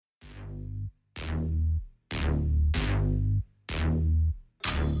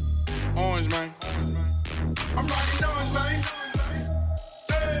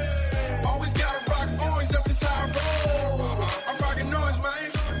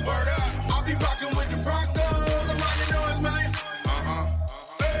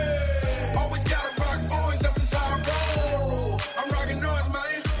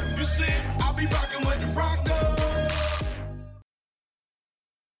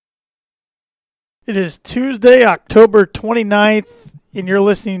It is Tuesday, October 29th, and you're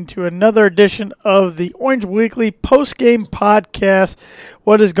listening to another edition of the Orange Weekly post-game podcast.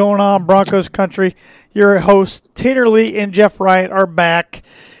 What is going on, Broncos country? Your hosts, Tanner Lee and Jeff Ryan, are back.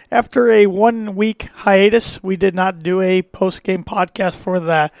 After a 1-week hiatus, we did not do a post-game podcast for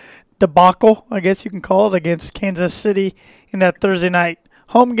the debacle, I guess you can call it, against Kansas City in that Thursday night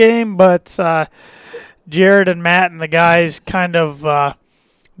home game, but Jared and Matt and the guys kind of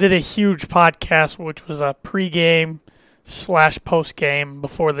did a huge podcast, which was a pregame / postgame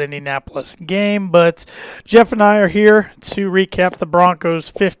before the Indianapolis game. But Jeff and I are here to recap the Broncos'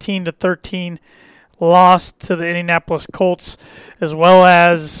 15-13 loss to the Indianapolis Colts, as well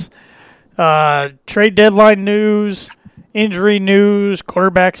as trade deadline news, injury news,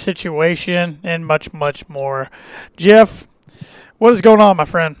 quarterback situation, and much, much more. Jeff, what is going on, my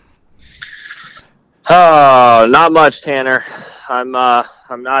friend? Oh, not much, Tanner. I'm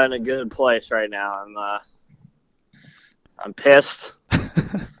not in a good place right now. I'm pissed.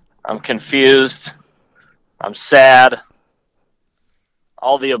 I'm confused. I'm sad.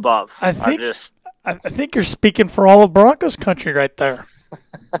 All the above. I think you're speaking for all of Broncos country right there.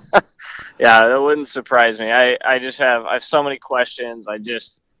 Yeah, that wouldn't surprise me. I have so many questions. I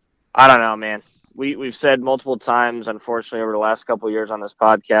don't know, man. We've said multiple times, unfortunately, over the last couple of years on this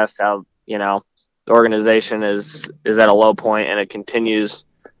podcast, how, the organization is at a low point, and it continues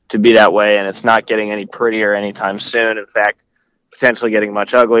to be that way, and it's not getting any prettier anytime soon. In fact, potentially getting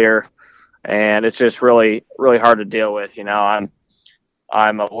much uglier, and it's just really, really hard to deal with. We'll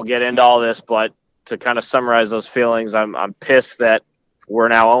get into all this, but to kind of summarize those feelings, I'm pissed that we're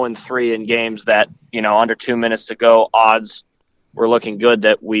now 0-3 in games that, under 2 minutes to go, odds were looking good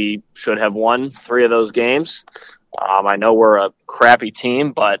that we should have won 3 of those games. I know we're a crappy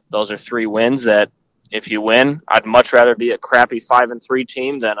team, but those are 3 wins that if you win, I'd much rather be a crappy 5-3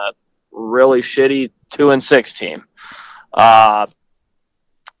 team than a really shitty 2-6 team. I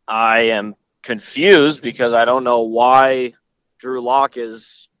am confused because I don't know why Drew Lock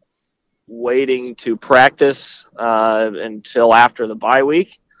is waiting to practice until after the bye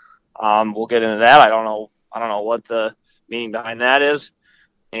week. We'll get into that. I don't know what the meaning behind that is,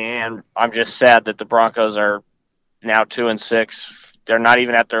 and I'm just sad that the Broncos are now 2-6. They're not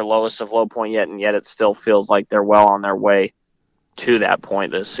even at their lowest of low point yet, and yet it still feels like they're well on their way to that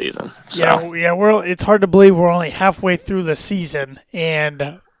point this season. So. Yeah. It's hard to believe we're only halfway through the season,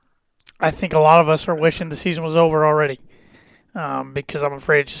 and I think a lot of us are wishing the season was over already, because I'm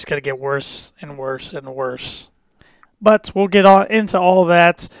afraid it's just going to get worse and worse and worse. But we'll get into all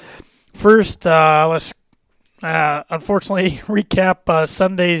that. First, let's unfortunately recap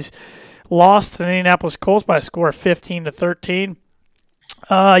Sunday's loss to the Indianapolis Colts by a score of 15-13.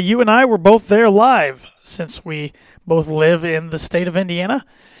 You and I were both there live since we both live in the state of Indiana.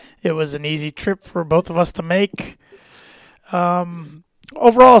 It was an easy trip for both of us to make.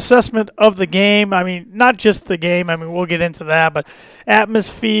 Overall assessment of the game, not just the game, we'll get into that, but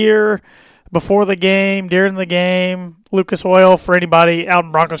atmosphere before the game, during the game, Lucas Oil, for anybody out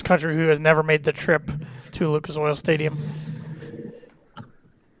in Broncos country who has never made the trip to Lucas Oil Stadium.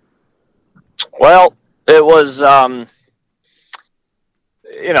 Well, it was,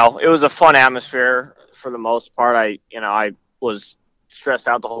 it was a fun atmosphere for the most part. I was stressed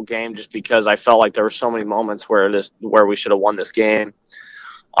out the whole game just because I felt like there were so many moments where we should have won this game.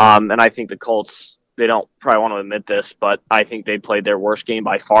 And I think the Colts, they don't probably want to admit this, but I think they played their worst game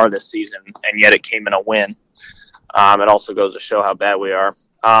by far this season, and yet it came in a win. It also goes to show how bad we are.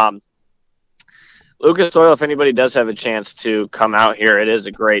 Lucas Oil, if anybody does have a chance to come out here, it is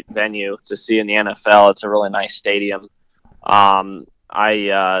a great venue to see in the NFL. It's a really nice stadium. I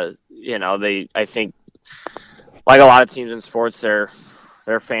think like a lot of teams in sports, their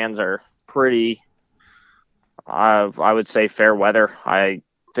fans are pretty, I would say, fair weather. I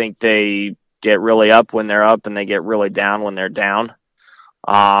think they get really up when they're up and they get really down when they're down.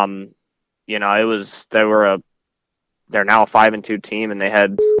 They're now a 5-2 team, and they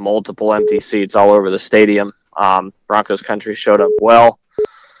had multiple empty seats all over the stadium. Broncos country showed up well.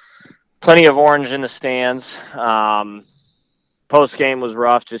 Plenty of orange in the stands. Post game was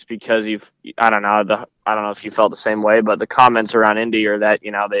rough just because I don't know if you felt the same way, but the comments around Indy are that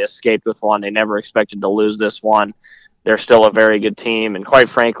they escaped with one. They never expected to lose this one. They're still a very good team, and quite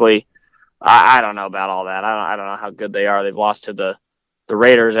frankly, I don't know about all that. I don't know how good they are. They've lost to the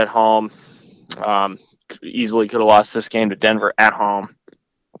Raiders at home. Easily could have lost this game to Denver at home.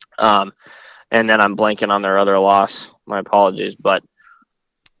 And then I'm blanking on their other loss. My apologies, but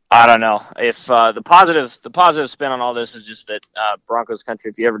I don't know if the positive spin on all this is just that Broncos country.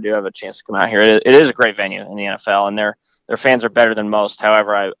 If you ever do have a chance to come out here, it is a great venue in the NFL, and their fans are better than most.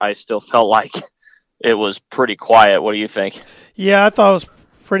 However, I still felt like it was pretty quiet. What do you think? Yeah, I thought it was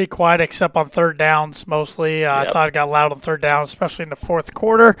pretty quiet except on third downs mostly. I thought it got loud on third down, especially in the fourth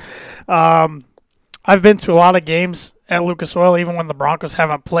quarter. I've been to a lot of games at Lucas Oil, even when the Broncos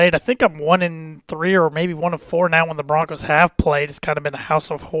haven't played. I think I'm 1-3 or maybe 1-4 now when the Broncos have played. It's kind of been a house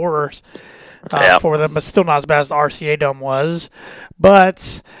of horrors for them, but still not as bad as the RCA Dome was.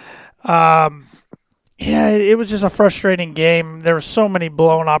 But, it was just a frustrating game. There were so many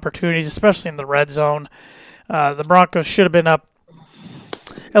blown opportunities, especially in the red zone. The Broncos should have been up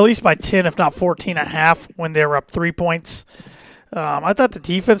at least by 10, if not 14 and a half when they were up 3 points. I thought the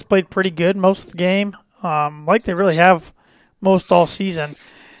defense played pretty good most of the game, like they really have most all season.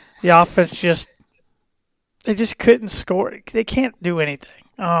 The offense they just couldn't score. They can't do anything.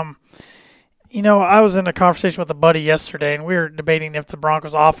 I was in a conversation with a buddy yesterday, and we were debating if the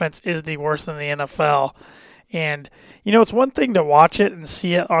Broncos offense is the worst in the NFL. And, it's one thing to watch it and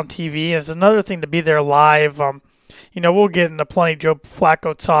see it on TV, and it's another thing to be there live. We'll get into plenty of Joe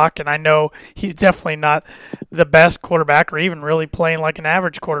Flacco talk, and I know he's definitely not the best quarterback or even really playing like an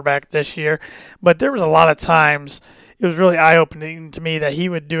average quarterback this year. But there was a lot of times it was really eye-opening to me that he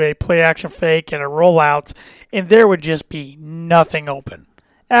would do a play-action fake and a rollout, and there would just be nothing open.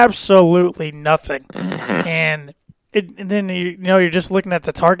 Absolutely nothing. And then, you're just looking at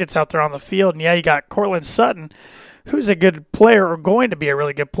the targets out there on the field, and you got Courtland Sutton, who's a good player or going to be a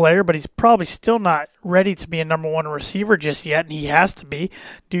really good player, but he's probably still not ready to be a number one receiver just yet, and he has to be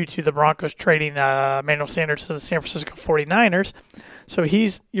due to the Broncos trading Emmanuel Sanders to the San Francisco 49ers. So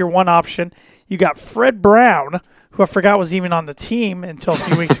he's your one option. You got Fred Brown, who I forgot was even on the team until a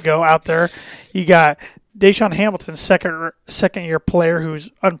few weeks ago out there. You got Deshaun Hamilton, second-year player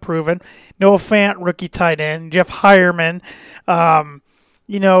who's unproven. Noah Fant, rookie tight end. Jeff Hireman.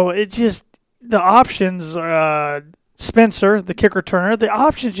 The options, Spencer, the kick returner, the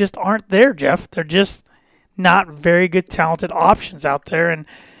options just aren't there, Jeff. They're just not very good, talented options out there, and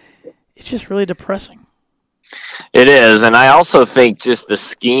it's just really depressing. It is, and I also think just the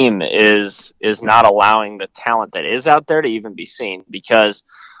scheme is not allowing the talent that is out there to even be seen, because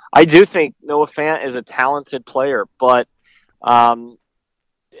I do think Noah Fant is a talented player, but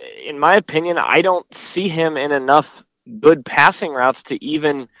in my opinion, I don't see him in enough good passing routes to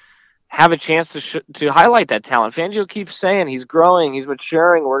even have a chance to highlight that talent. Fangio keeps saying he's growing, he's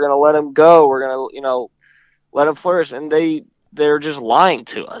maturing, we're going to let him go, we're going to, let him flourish, and they're just lying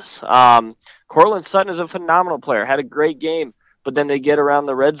to us. Courtland Sutton is a phenomenal player, had a great game, but then they get around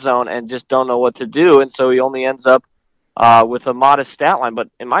the red zone and just don't know what to do, and so he only ends up with a modest stat line. But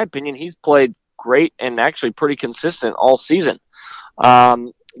in my opinion, he's played great and actually pretty consistent all season.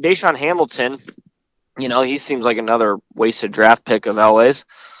 Deshaun Hamilton, he seems like another wasted draft pick of LA's.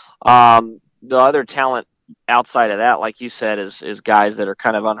 The other talent outside of that, like you said, is guys that are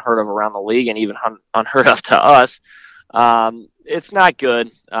kind of unheard of around the league and even unheard of to us. It's not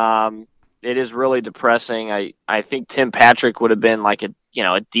good. It is really depressing. I think Tim Patrick would have been like a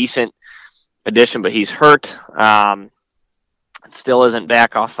decent addition, but he's hurt. Still isn't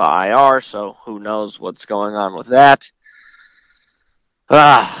back off the IR, so who knows what's going on with that.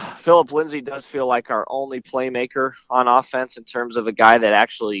 Philip Lindsay does feel like our only playmaker on offense in terms of a guy that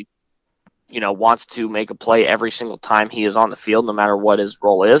actually, wants to make a play every single time he is on the field, no matter what his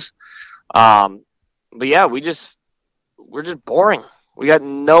role is. But yeah, we're just boring. We got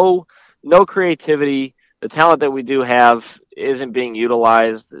no creativity. The talent that we do have isn't being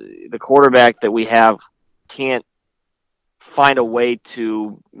utilized. The quarterback that we have can't find a way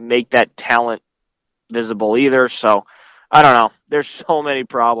to make that talent visible either. So I don't know. There's so many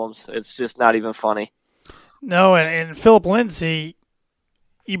problems. It's just not even funny. No, and Philip Lindsay,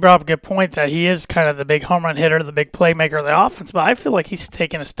 you brought up a good point that he is kind of the big home run hitter, the big playmaker of the offense, but I feel like he's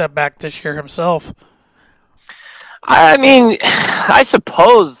taken a step back this year himself. I mean, I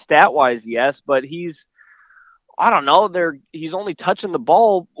suppose stat-wise, yes, but he's only touching the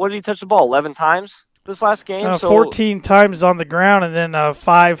ball. What did he touch the ball, 11 times this last game? 14 times on the ground and then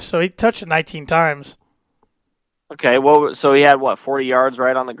 5, so he touched it 19 times. Okay, well, so he had, 40 yards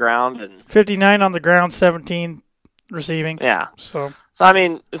right on the ground? And 59 on the ground, 17 receiving. Yeah. So I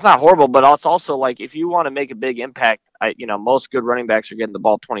mean, it's not horrible, but it's also like if you want to make a big impact, most good running backs are getting the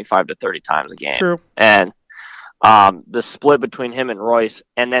ball 25 to 30 times a game. True. And the split between him and Royce,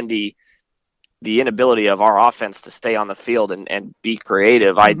 and then the inability of our offense to stay on the field and be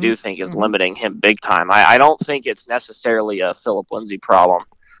creative, I do think is limiting him big time. I don't think it's necessarily a Philip Lindsay problem.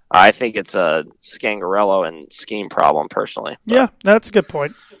 I think it's a Scangarello and scheme problem, personally. But yeah, that's a good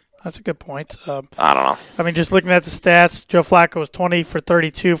point. I don't know. I mean, just looking at the stats, Joe Flacco was 20 for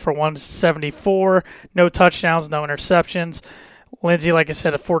 32 for 174, no touchdowns, no interceptions. Lindsey, like I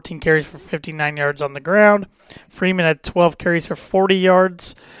said, had 14 carries for 59 yards on the ground. Freeman had 12 carries for 40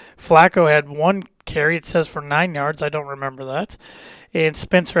 yards. Flacco had 1 carry, it says, for 9 yards. I don't remember that. And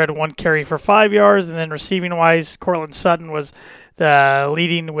Spencer had 1 carry for 5 yards. And then receiving-wise, Courtland Sutton was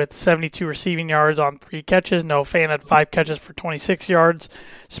leading with 72 receiving yards on 3 catches. Noah Fant had 5 catches for 26 yards.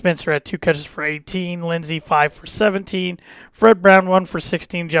 Spencer had 2 catches for 18. Lindsey, 5 for 17. Fred Brown, 1 for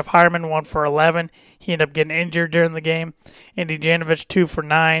 16. Jeff Hireman, 1 for 11. He ended up getting injured during the game. Andy Janovich, 2 for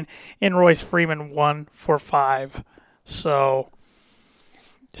 9. And Royce Freeman, 1 for 5. So,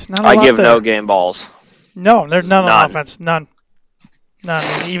 it's not a lot I give there. no game balls. No, there's none on offense. None.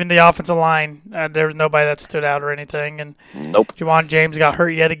 Even the offensive line, there was nobody that stood out or anything. And Nope. Juwan James got hurt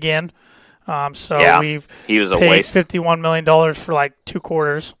yet again. So we've he was a paid waste. $51 million for like 2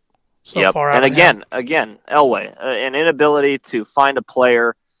 quarters so far out. And again, Elway, an inability to find a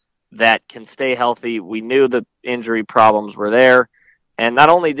player that can stay healthy. We knew the injury problems were there. And not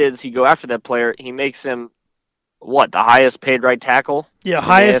only did he go after that player, he makes him, the highest paid right tackle? Yeah,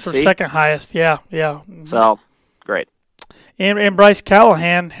 highest or second highest. Yeah. Mm-hmm. So, great. And Bryce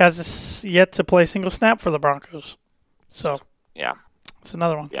Callahan has yet to play single snap for the Broncos. So, yeah, it's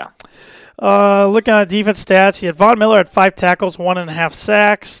another one. Yeah. Looking at defense stats, you had Von Miller at 5 tackles, 1.5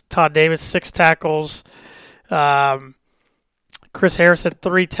 sacks. Todd Davis, 6 tackles. Chris Harris had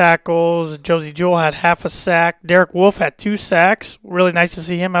 3 tackles. Josie Jewell had half a sack. Derek Wolfe had 2 sacks. Really nice to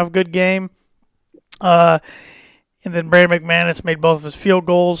see him have a good game. And then Brandon McManus made both of his field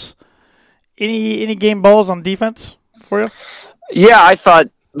goals. Any game balls on defense for you? Yeah, I thought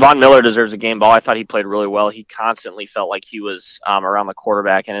Von Miller deserves a game ball. I thought he played really well. He constantly felt like he was around the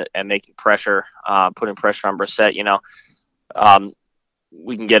quarterback and making pressure, putting pressure on Brissett.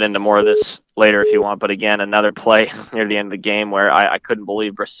 We can get into more of this later if you want. But again, another play near the end of the game where I couldn't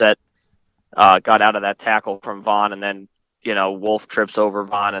believe Brissett got out of that tackle from Von, and then Wolf trips over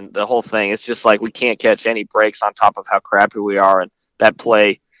Von, and the whole thing. It's just like we can't catch any breaks on top of how crappy we are, and that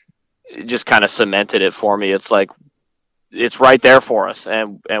play just kind of cemented it for me. It's like it's right there for us,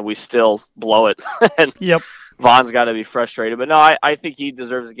 and we still blow it. And yep. Von's got to be frustrated. But no, I think he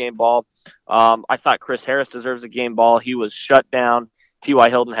deserves a game ball. I thought Chris Harris deserves a game ball. He was shut down. T.Y.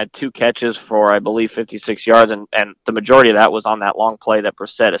 Hilton had 2 catches for, I believe, 56 yards, and the majority of that was on that long play that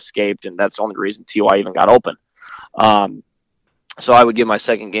Brissett escaped, and that's the only reason T.Y. even got open. So I would give my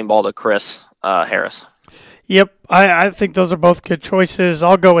second game ball to Chris Harris. Yep, I think those are both good choices.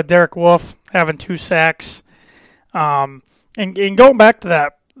 I'll go with Derek Wolfe having 2 sacks. And going back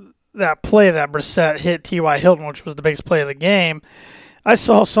to that play that Brissett hit T.Y. Hilton, which was the biggest play of the game, I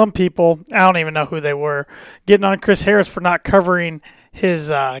saw some people, I don't even know who they were, getting on Chris Harris for not covering his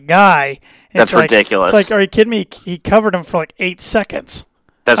guy. That's ridiculous. It's like, are you kidding me? He covered him for like 8 seconds.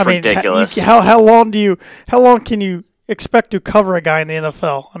 That's ridiculous. How long can you expect to cover a guy in the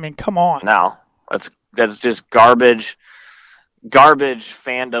NFL? I mean, come on. No, that's just garbage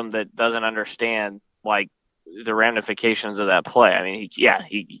fandom that doesn't understand like the ramifications of that play. I mean,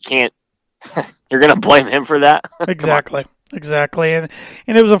 he can't. You're gonna blame him for that? Exactly. And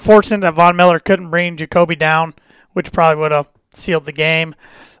it was unfortunate that Von Miller couldn't bring Jacoby down, which probably would have sealed the game.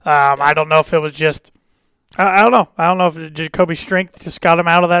 I don't know if it was just. I don't know. I don't know if Jacoby's strength just got him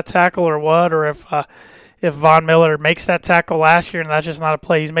out of that tackle or what, or if Von Miller makes that tackle last year and that's just not a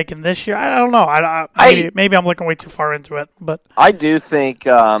play he's making this year. I don't know. Maybe I'm looking way too far into it, but I do think.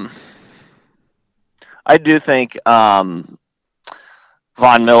 Von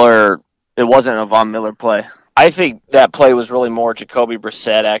Miller. It wasn't a Von Miller play. I think that play was really more Jacoby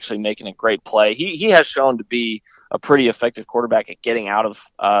Brissett actually making a great play. He has shown to be a pretty effective quarterback at getting out of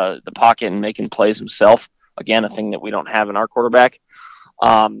the pocket and making plays himself. Again, a thing that we don't have in our quarterback.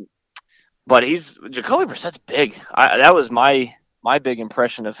 But Jacoby Brissett's big. That was my big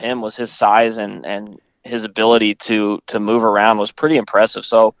impression of him, was his size and his ability to move around was pretty impressive.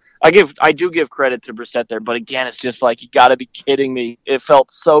 So I do give credit to Brissett there, but again, it's just like, you got to be kidding me. It felt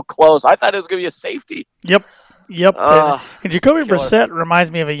so close. I thought it was going to be a safety. Yep. And Jacoby Brissett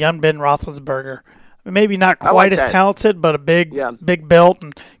reminds me of a young Ben Roethlisberger. Maybe not quite as talented, but a big belt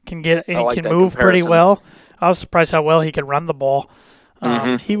and can move pretty well. I was surprised how well he could run the ball.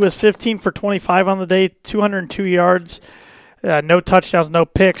 He was 15 for 25 on the day, 202 yards, no touchdowns, no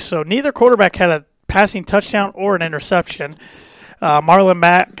picks. So neither quarterback had a passing touchdown or an interception. Marlon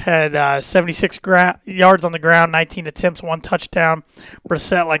Mack had 76 yards on the ground, 19 attempts, 1 touchdown.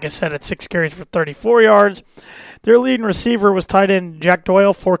 Brissett, like I said, had 6 carries for 34 yards. Their leading receiver was tight end Jack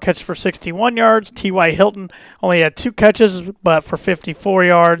Doyle, 4 catches for 61 yards. T.Y. Hilton only had 2 catches, but for 54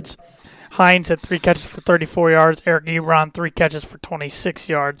 yards. Hines had 3 catches for 34 yards. Eric Ebron, 3 catches for 26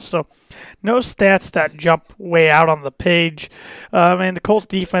 yards. So no stats that jump way out on the page. And the Colts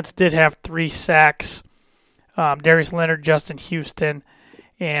defense did have 3 sacks. Darius Leonard, Justin Houston,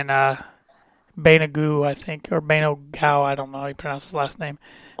 and Bainagu, I think, or Bainogao, I don't know how you pronounce his last name,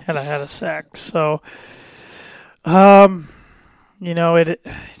 had a sack. So, it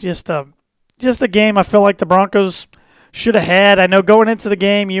just a game I feel like the Broncos should have had. I know going into the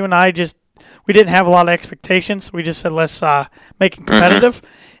game, you and I we didn't have a lot of expectations. We just said let's make it competitive.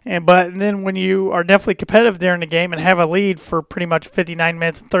 But then when you are definitely competitive during the game and have a lead for pretty much 59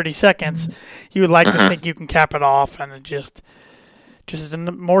 minutes and 30 seconds, you would like to think you can cap it off, and it just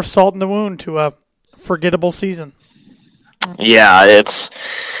more salt in the wound to a forgettable season. Yeah, it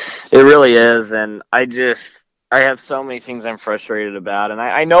really is, and I have so many things I'm frustrated about, and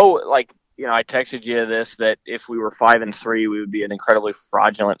I know, like, I texted you this, that if we were 5-3, we would be an incredibly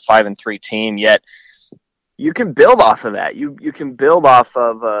fraudulent 5-3 team. Yet you can build off of that. You can build off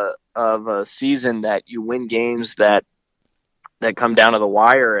of a season that you win games that come down to the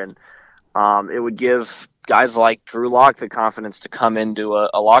wire, and it would give guys like Drew Lock the confidence to come into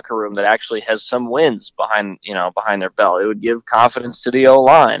a locker room that actually has some wins behind their belt. It would give confidence to the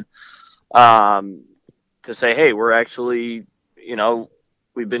O-line to say, hey, we're actually,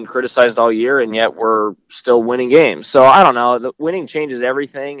 we've been criticized all year, and yet we're still winning games. So I don't know. The winning changes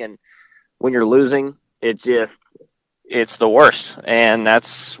everything, and when you're losing, it's the worst, and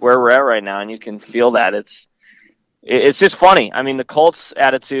that's where we're at right now. And you can feel that. It's just funny. I mean, the Colts'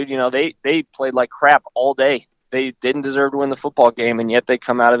 attitude, they played like crap all day. They didn't deserve to win the football game, and yet they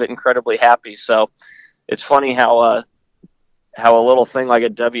come out of it incredibly happy. So it's funny how a little thing like a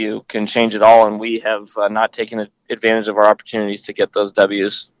W can change it all, and we have not taken advantage of our opportunities to get those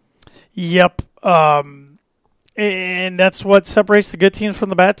Ws. Yep. And that's what separates the good teams from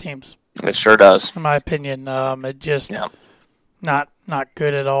the bad teams. It sure does. In my opinion. It just not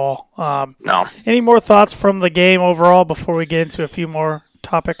good at all. No. Any more thoughts from the game overall before we get into a few more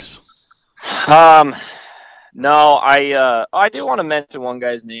topics? No, I do want to mention one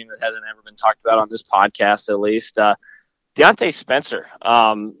guy's name that hasn't ever been talked about on this podcast, at least. Deontay Spencer.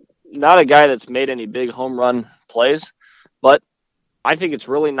 Not a guy that's made any big home run plays, but I think it's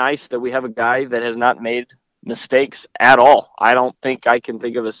really nice that we have a guy that has not made mistakes at all. I don't think I can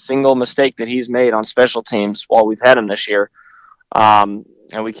think of a single mistake that he's made on special teams while we've had him this year. And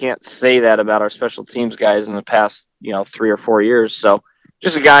we can't say that about our special teams guys in the past, 3 or 4 years. So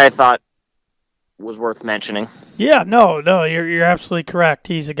just a guy I thought was worth mentioning. Yeah, no, you're absolutely correct.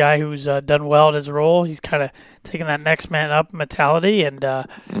 He's a guy who's done well at his role. He's kind of taking that next man up mentality, and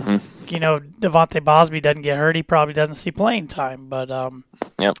Devontae Bosby doesn't get hurt. He probably doesn't see playing time, but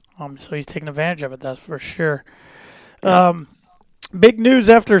so he's taking advantage of it. That's for sure. Big news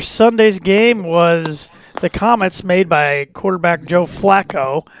after Sunday's game was the comments made by quarterback Joe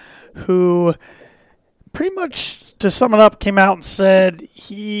Flacco, who pretty much, to sum it up, came out and said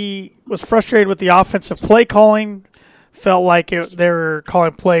he was frustrated with the offensive play calling, felt like they were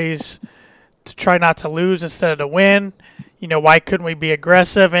calling plays to try not to lose instead of to win. Why couldn't we be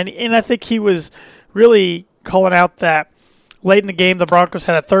aggressive? And I think he was really calling out that late in the game, the Broncos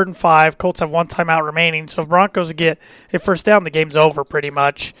had a 3rd and 5. Colts have 1 timeout remaining. So if Broncos get a first down, the game's over pretty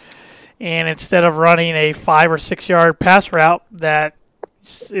much. And instead of running a 5 or 6 yard pass route that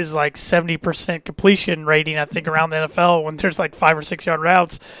is like 70% completion rating, I think, around the NFL, when there's like 5 or 6 yard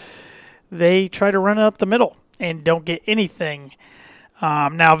routes, they try to run it up the middle and don't get anything.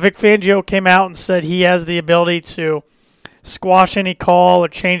 Now, Vic Fangio came out and said he has the ability to squash any call or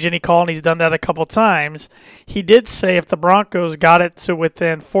change any call, and he's done that a couple times. He did say if the Broncos got it to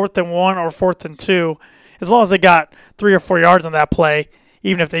within 4th and 1 or 4th and 2, as long as they got 3 or 4 yards on that play,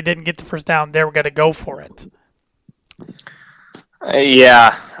 even if they didn't get the first down, they were going to go for it.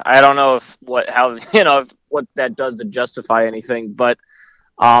 Yeah, I don't know what that does to justify anything, but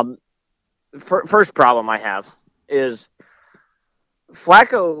first problem I have is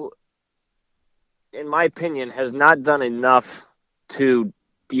Flacco, in my opinion, has not done enough to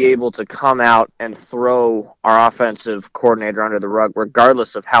be able to come out and throw our offensive coordinator under the rug,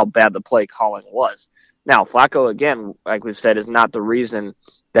 regardless of how bad the play calling was. Now, Flacco, again, like we've said, is not the reason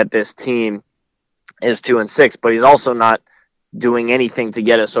that this team is 2-6, but he's also not doing anything to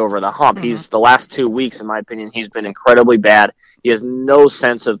get us over the hump. Mm-hmm. He's the last 2 weeks, in my opinion, he's been incredibly bad. He has no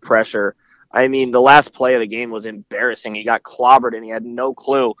sense of pressure. I mean, the last play of the game was embarrassing. He got clobbered and he had no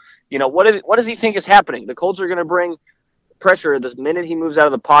clue. What does he think is happening? The Colts are going to bring pressure this minute he moves out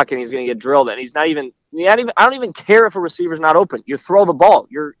of the pocket and he's going to get drilled. And he's not even, I don't even care if a receiver's not open. You throw the ball.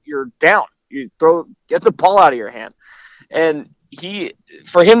 You're down. Get the ball out of your hand. And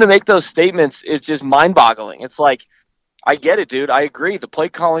for him to make those statements is just mind-boggling. It's like, I get it, dude. I agree. The play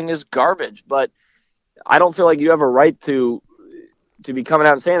calling is garbage, but I don't feel like you have a right to be coming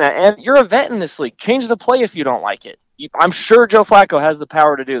out and saying that. And you're a vet in this league. Change the play if you don't like it. I'm sure Joe Flacco has the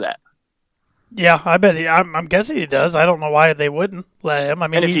power to do that. Yeah, I bet. I'm guessing he does. I don't know why they wouldn't let him. I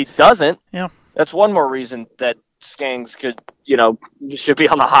mean, and if he doesn't, yeah, that's one more reason that Skangs should be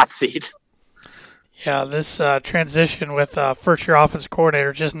on the hot seat. Yeah, this transition with first-year offensive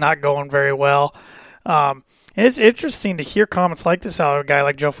coordinator just not going very well. And it's interesting to hear comments like this out of a guy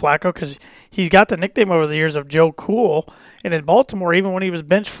like Joe Flacco because he's got the nickname over the years of Joe Cool. And in Baltimore, even when he was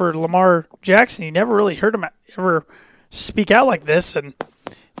benched for Lamar Jackson, you never really heard him ever speak out like this. And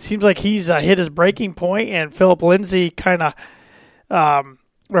it seems like he's hit his breaking point, and Philip Lindsay kind of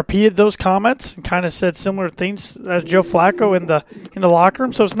repeated those comments and kind of said similar things as Joe Flacco in the locker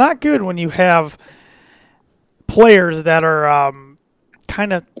room. So it's not good when you have players that are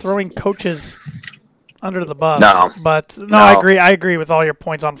kind of throwing coaches under the bus. No. I agree with all your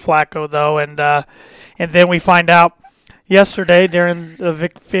points on Flacco though, and then we find out yesterday during the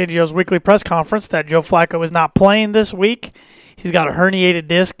Vic Fangio's weekly press conference that Joe Flacco is not playing this week. He's got a herniated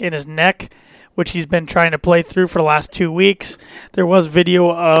disc in his neck, which he's been trying to play through for the last 2 weeks. There was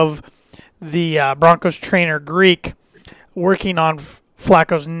video of the Broncos trainer Greek working on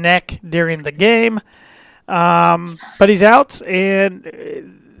Flacco's neck during the game. But he's out,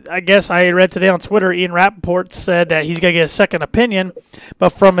 and I guess I read today on Twitter, Ian Rappaport said that he's going to get a second opinion, but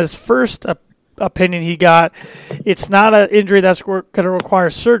from his first opinion he got, it's not an injury that's going to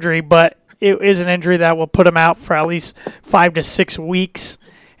require surgery, but it is an injury that will put him out for at least 5 to 6 weeks.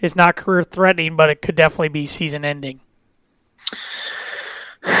 It's not career-threatening, but it could definitely be season-ending.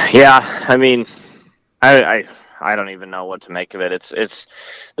 Yeah, I mean, I don't even know what to make of it. It's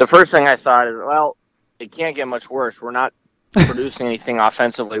the first thing I thought is, well, it can't get much worse. We're not producing anything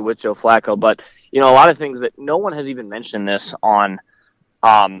offensively with Joe Flacco, but a lot of things that no one has even mentioned this on.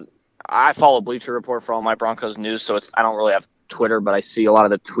 I follow Bleacher Report for all my Broncos news, so I don't really have Twitter, but I see a lot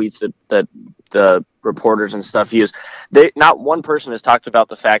of the tweets that the reporters and stuff use. Not one person has talked about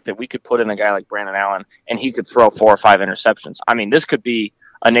the fact that we could put in a guy like Brandon Allen and he could throw 4 or 5 interceptions. I mean, this could be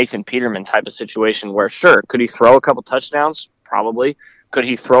a Nathan Peterman type of situation where, sure, could he throw a couple touchdowns? Probably. Could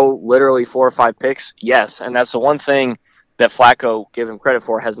he throw literally 4 or 5 picks? Yes. And that's the one thing that Flacco, give him credit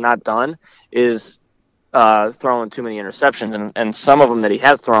for, has not done is throwing too many interceptions. And some of them that he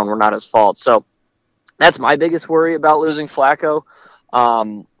has thrown were not his fault. So that's my biggest worry about losing Flacco.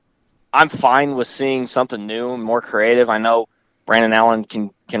 I'm fine with seeing something new and more creative. I know Brandon Allen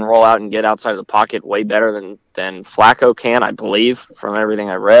can roll out and get outside of the pocket way better than Flacco can, I believe, from everything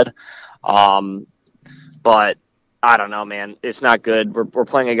I read. But I don't know, man. It's not good. We're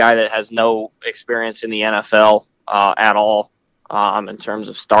playing a guy that has no experience in the NFL at all in terms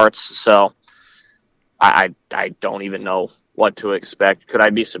of starts. So I don't even know what to expect. Could I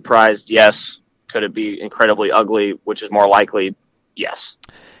be surprised? Yes. Could it be incredibly ugly, which is more likely? Yes.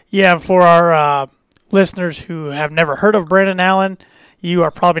 Yeah, for our listeners who have never heard of Brandon Allen, you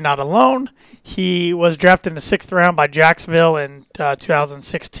are probably not alone. He was drafted in the 6th round by Jacksonville in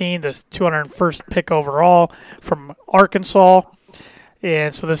 2016, the 201st pick overall from Arkansas.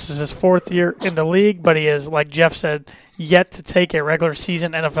 And so this is his 4th year in the league, but he is, like Jeff said, yet to take a regular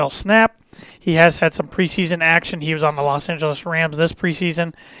season NFL snap. He has had some preseason action. He was on the Los Angeles Rams this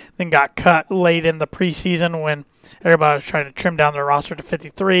preseason, then got cut late in the preseason when everybody was trying to trim down their roster to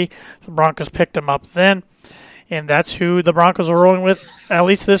 53. The Broncos picked him up then. And that's who the Broncos are rolling with at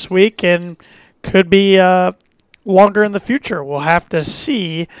least this week and could be longer in the future. We'll have to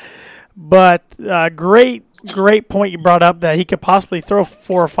see. But great point you brought up that he could possibly throw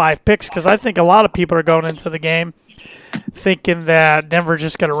 4 or 5 picks because I think a lot of people are going into the game thinking that Denver's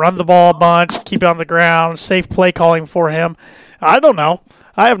just going to run the ball a bunch, keep it on the ground, safe play calling for him. I don't know.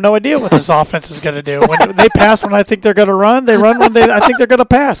 I have no idea what this offense is going to do. When they pass when I think they're going to run, they run when I think they're going to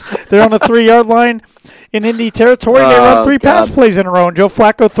pass. They're on the 3-yard line in Indy territory. They run 3 pass plays in a row, and Joe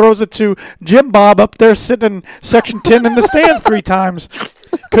Flacco throws it to Jim Bob up there sitting in Section 10 in the stands 3 times.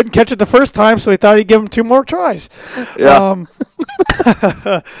 Couldn't catch it the first time, so he thought he'd give him 2 more tries. Yeah.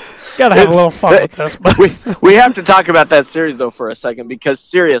 Got to have a little fun with this. But we have to talk about that series, though, for a second, because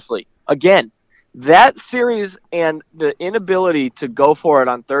seriously, again, that series and the inability to go for it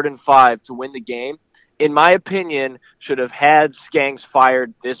on 3rd and 5 to win the game, in my opinion, should have had Skangs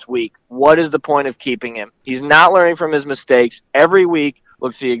fired this week. What is the point of keeping him? He's not learning from his mistakes. Every week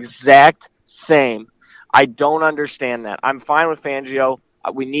looks the exact same. I don't understand that. I'm fine with Fangio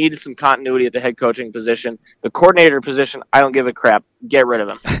We need some continuity at the head coaching position. The coordinator position, I don't give a crap. Get rid of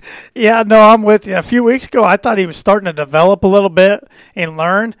him. Yeah, no, I'm with you. A few weeks ago, I thought he was starting to develop a little bit and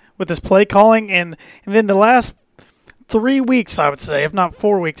learn with his play calling, and then the last 3 weeks, I would say, if not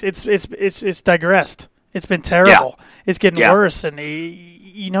 4 weeks, it's digressed. It's been terrible. Yeah. It's getting worse, and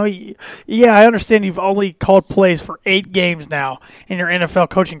I understand you've only called plays for 8 games now in your NFL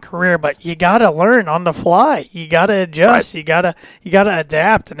coaching career, but you got to learn on the fly. You got to adjust. Right. You got to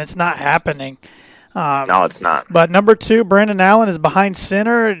adapt, and it's not happening. No, it's not. But number 2, Brandon Allen is behind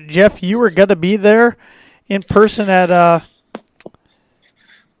center. Jeff, you were going to be there in person at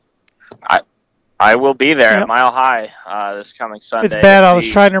I will be there at Mile High this coming Sunday. It's bad. I was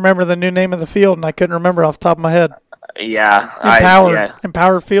trying to remember the new name of the field, and I couldn't remember off the top of my head. Yeah.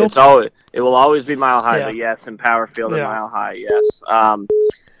 Empower Field? It will always be Mile High, but yes, Empower Field and Mile High, yes.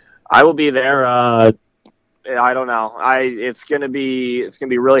 I will be there. I don't know. It's gonna be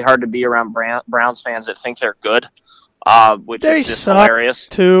really hard to be around Browns fans that think they're good. Which they is just suck hilarious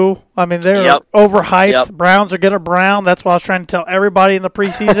too. I mean, they're overhyped. Yep. Browns are gonna brown. That's why I was trying to tell everybody in the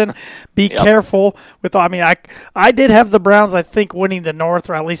preseason, be careful with. I mean, I did have the Browns, I think, winning the North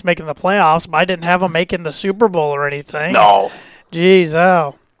or at least making the playoffs, but I didn't have them making the Super Bowl or anything. No, jeez,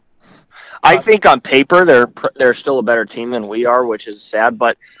 I think on paper they're still a better team than we are, which is sad.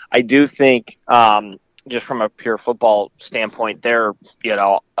 But I do think. Just from a pure football standpoint, they're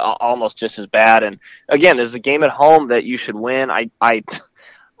almost just as bad. And again, there's a game at home that you should win. I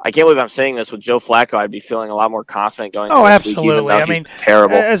can't believe I'm saying this with Joe Flacco. I'd be feeling a lot more confident going. Oh, absolutely. I mean,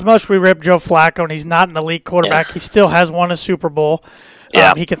 terrible. As much we rip Joe Flacco, and he's not an elite quarterback, he still has won a Super Bowl.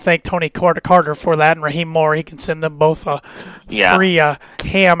 He can thank Tony Carter for that, and Raheem Moore. He can send them both a free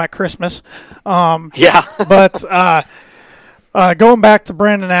ham at Christmas. But. Going back to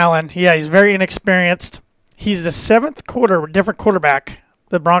Brandon Allen, he's very inexperienced. He's the 7th different quarterback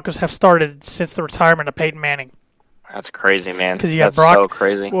the Broncos have started since the retirement of Peyton Manning. That's crazy, man. Because you had so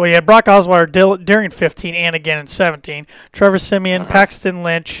crazy. Well, you had Brock Osweiler during 15 and again in 17. Trevor Siemian, Paxton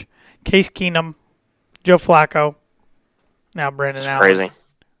Lynch, Case Keenum, Joe Flacco. Now Brandon Allen.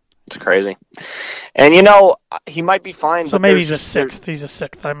 It's crazy. And he might be fine. So maybe he's a 6th. He's a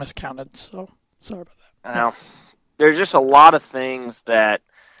 6th. I miscounted. So sorry about that. Well, there's just a lot of things that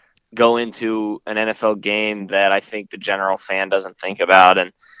go into an NFL game that I think the general fan doesn't think about.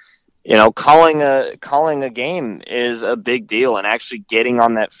 And, calling a game is a big deal, and actually getting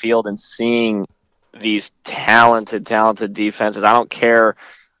on that field and seeing these talented defenses. I don't care,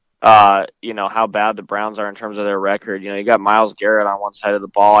 how bad the Browns are in terms of their record. You got Myles Garrett on one side of the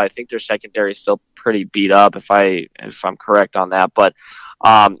ball. I think their secondary is still pretty beat up if I'm correct on that. But,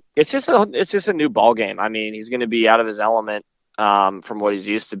 it's just a new ball game. I mean, he's going to be out of his element from what he's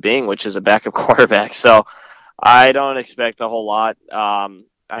used to being, which is a backup quarterback. So I don't expect a whole lot.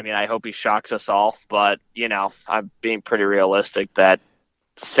 I hope he shocks us all, but I'm being pretty realistic that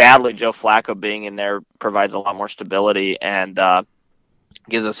sadly Joe Flacco being in there provides a lot more stability and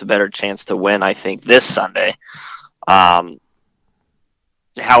gives us a better chance to win, I think, this Sunday.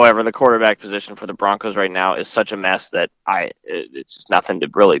 However, the quarterback position for the Broncos right now is such a mess that it's just nothing to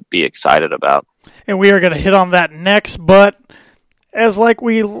really be excited about. And we are going to hit on that next, but as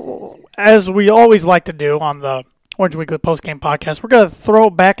we always like to do on the Orange Weekly Postgame Podcast, we're going to throw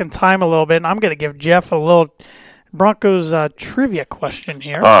back in time a little bit, and I'm going to give Jeff a little Broncos trivia question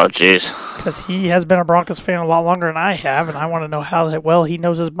here. Oh, jeez. Because he has been a Broncos fan a lot longer than I have, and I want to know how well he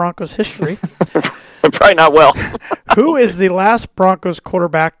knows his Broncos history. Probably not well. Who is the last Broncos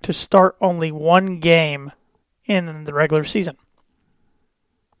quarterback to start only one game in the regular season?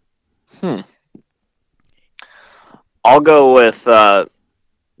 I'll go with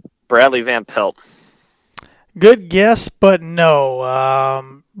Bradley Van Pelt. Good guess, but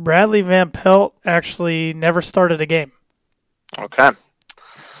no. Bradley Van Pelt actually never started a game. Okay.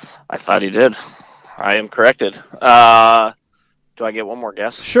 I thought he did. I am corrected. Do I get one more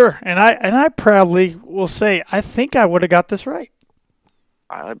guess? Sure, and I proudly will say I think I would have got this right.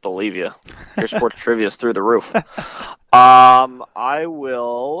 I believe you. Your sports trivia is through the roof. I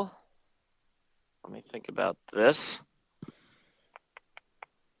will. Let me think about this.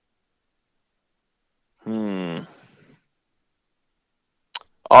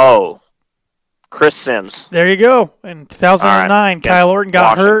 Oh, Chris Sims. There you go. In 2009, right. Kyle Orton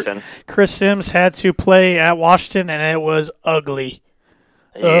got Washington. hurt. Chris Sims had to play at Washington, and it was ugly.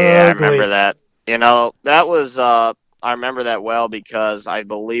 Yeah, I remember that. That was I remember that well because I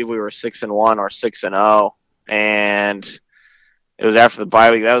believe we were 6-1 or 6-0, and it was after the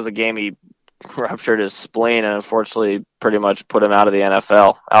bye week. That was the game he ruptured his spleen and unfortunately pretty much put him out of the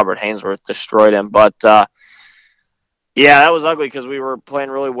NFL. Albert Hainsworth destroyed him, but Yeah, that was ugly because we were playing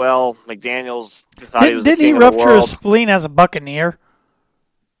really well. McDaniels thought he was the Didn't he king of the rupture world. his spleen as a Buccaneer?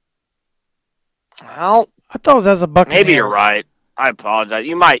 Well, I thought it was as a Buccaneer. maybe you're right. I apologize.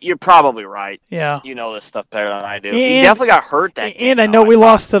 You're probably right. Yeah. You know this stuff better than I do. He definitely got hurt that game. And I know we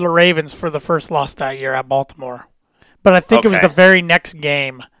lost to the Ravens for the first loss that year at Baltimore. But I think it was the very next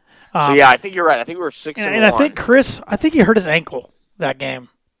game. So, yeah, I think you're right. I think we were 6-1. And I think he hurt his ankle that game.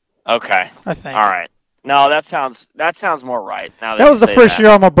 Okay. I think. All right. No, that sounds more right. Now that was the first year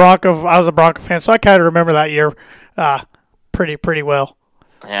I was a Bronco fan, so I kind of remember that year pretty well.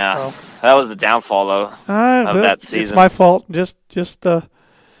 Yeah, so. That was the downfall though of that season. It's my fault.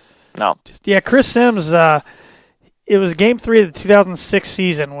 Chris Sims. It was Game 3 of the 2006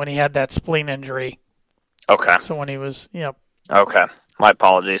 season when he had that spleen injury. Okay. So when he was, Okay, my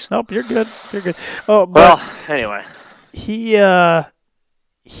apologies. Nope, you're good. Oh, well, anyway, he.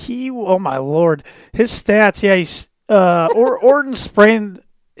 Oh my lord, his stats. Yeah, he's Orton sprained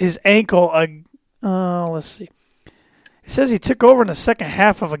his ankle. Let's see. It says he took over in the second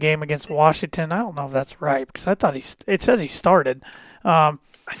half of a game against Washington. I don't know if that's right because I thought it says he started. I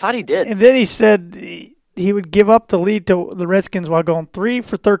thought he did. And then he said he would give up the lead to the Redskins while going 3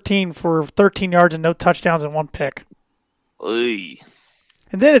 for 13 for 13 yards and no touchdowns and 1 pick. Oy.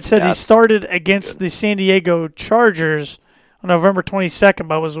 And then it said he started against the San Diego Chargers on November 22nd,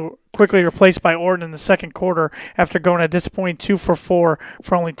 but was quickly replaced by Orton in the second quarter after going a disappointing 2 for 4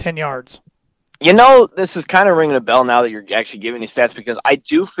 for only 10 yards. You know, this is kind of ringing a bell now that you're actually giving these stats because I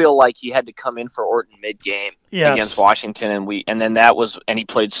do feel like he had to come in for Orton mid-game against Washington, and he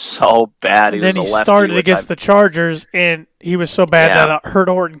played so bad. And then he started against the Chargers, and he was so bad that Hurt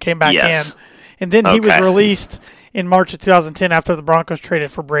Orton came back in. And then he was released in March of 2010 after the Broncos traded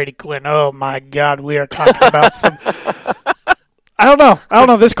for Brady Quinn. Oh, my God, we are talking about some – I don't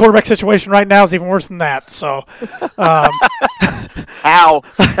know. This quarterback situation right now is even worse than that. So, how?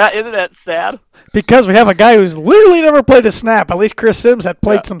 Isn't that sad? Because we have a guy who's literally never played a snap. At least Chris Sims had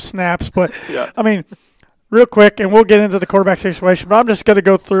played some snaps. But, I mean, real quick, and we'll get into the quarterback situation, but I'm just going to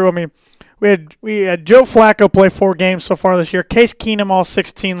go through. I mean, we had Joe Flacco play 4 games so far this year. Case Keenum all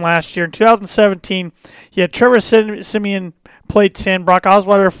 16 last year. In 2017, you had Trevor Siemian played 10, Brock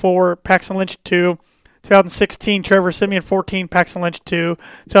Osweiler 4, Paxton Lynch 2. 2016, Trevor Siemian 14, Paxton Lynch 2.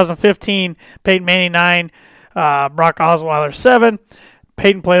 2015, Peyton Manning 9, Brock Osweiler 7.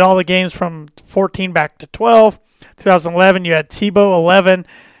 Peyton played all the games from 14 back to 12. 2011, you had Tebow 11,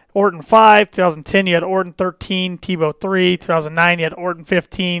 Orton 5. 2010, you had Orton 13, Tebow 3. 2009, you had Orton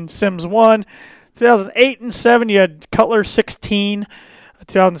 15, Sims 1. 2008 and 7, you had Cutler 16.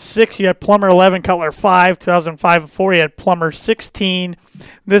 2006, you had Plummer 11, Cutler 5. 2005 and 4, you had Plummer 16.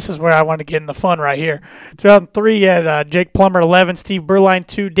 This is where I want to get in the fun right here. 2003, you had Jake Plummer 11, Steve Berline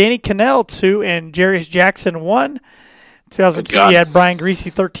 2, Danny Cannell 2, and Jarius Jackson 1. 2002, you had Brian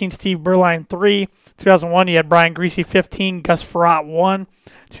Greasy 13, Steve Berline 3. 2001, you had Brian Greasy 15, Gus Frerotte 1.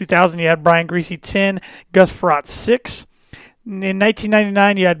 2000, you had Brian Greasy 10, Gus Frerotte 6. In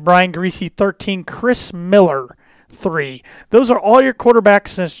 1999, you had Brian Greasy 13, Chris Miller 3. Those are all your quarterbacks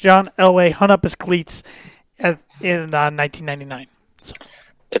since John Elway hung up his cleats in 1999. So.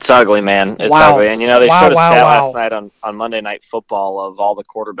 It's ugly, man. It's ugly. And, they showed a stat last night on Monday Night Football of all the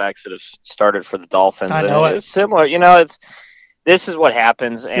quarterbacks that have started for the Dolphins. I know it's similar. This is what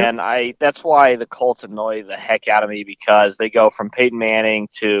happens, and that's why the Colts annoy the heck out of me because they go from Peyton Manning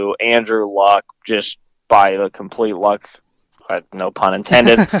to Andrew Luck just by the complete luck, no pun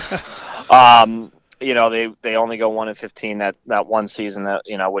intended. They only go 1-15 that one season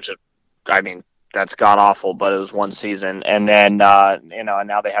which is, that's god awful, but it was one season. And then, and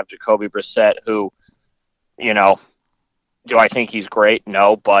now they have Jacoby Brissett, who, do I think he's great?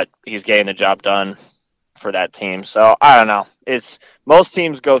 No, but he's getting the job done for that team. So I don't know. Most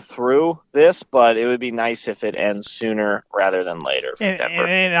teams go through this, but it would be nice if it ends sooner rather than later.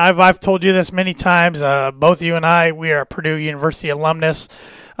 And I've told you this many times. Both you and I, we are Purdue University alumnus.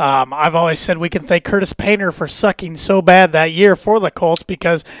 I've always said we can thank Curtis Painter for sucking so bad that year for the Colts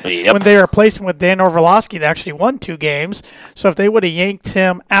because when they replaced him with Dan Orlovsky, they actually won 2 games. So if they would have yanked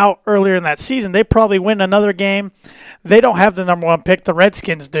him out earlier in that season, they probably win another game. They don't have the number 1 pick. The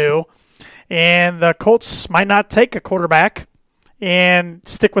Redskins do. And the Colts might not take a quarterback and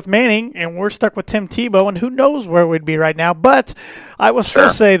stick with Manning, and we're stuck with Tim Tebow, and who knows where we'd be right now. But I will still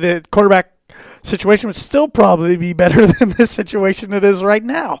say the quarterback situation would still probably be better than this situation it is right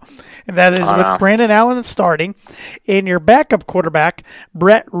now. And that is with Brandon Allen starting and your backup quarterback,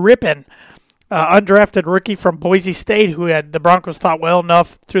 Brett Rippon, undrafted rookie from Boise State who had the Broncos thought well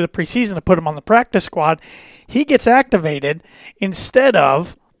enough through the preseason to put him on the practice squad. He gets activated instead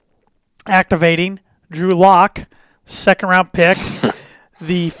of activating Drew Lock, second-round pick,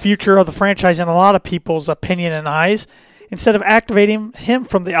 the future of the franchise in a lot of people's opinion and eyes, instead of activating him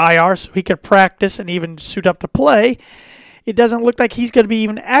from the IR so he could practice and even suit up to play, it doesn't look like he's going to be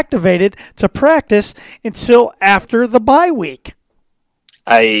even activated to practice until after the bye week.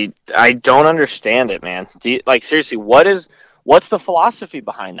 I don't understand it, man. Seriously, what's the philosophy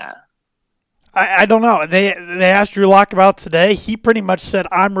behind that? I don't know. They asked Drew Lock about it today. He pretty much said,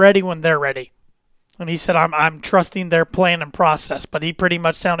 "I'm ready when they're ready," and he said, "I'm trusting their plan and process." But he pretty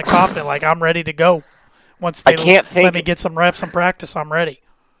much sounded confident, like I'm ready to go. Once they let me get some reps and practice, I'm ready.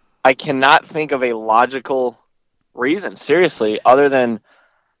 I cannot think of a logical reason, seriously, other than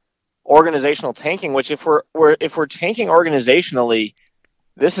organizational tanking. Which, if we're tanking organizationally,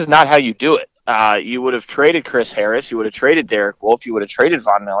 this is not how you do it. You would have traded Chris Harris. You would have traded Derek Wolfe. You would have traded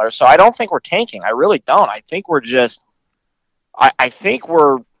Von Miller. So I don't think we're tanking. I really don't. I think we're just – I think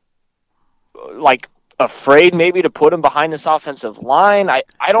we're, like, afraid maybe to put him behind this offensive line. I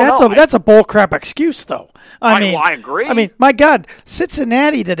don't know. That's a bullcrap excuse, though. I agree. I mean, my God,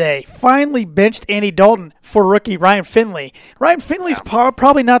 Cincinnati today finally benched Andy Dalton for rookie Ryan Finley. Ryan Finley's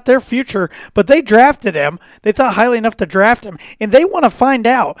probably not their future, but they drafted him. They thought highly enough to draft him, and they want to find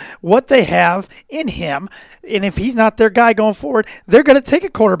out what they have in him. And if he's not their guy going forward, they're going to take a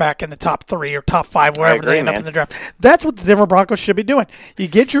quarterback in the top 3 or top 5, wherever they end up in the draft. That's what the Denver Broncos should be doing. You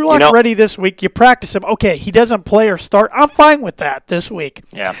get Drew Lock ready this week. You practice him. Okay, he doesn't play or start. I'm fine with that this week.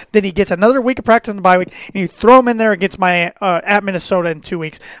 Yeah. Then he gets another week of practice in the bye week, and you throw him in there against at Minnesota in 2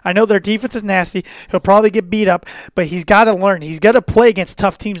 weeks. I know their defense is nasty. He'll probably get beat up, but he's got to learn. He's got to play against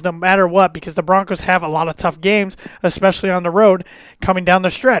tough teams no matter what, because the Broncos have a lot of tough games, especially on the road coming down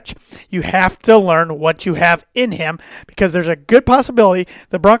the stretch. You have to learn what you have in him, because there's a good possibility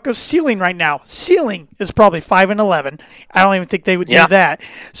the Broncos' ceiling right now is probably 5-11. I don't even think they would do that.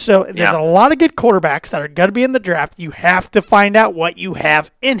 So there's a lot of good quarterbacks that are going to be in the draft. You have to find out what you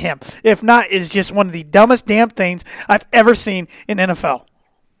have in him. If not, it's just one of the dumbest damn things I've ever seen in NFL.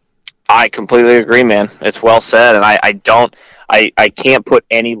 I completely agree, man. It's well said, and I can't put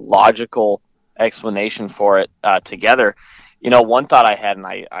any logical explanation for it together. One thought I had, and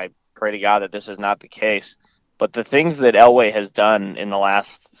I pray to God that this is not the case, but the things that Elway has done in the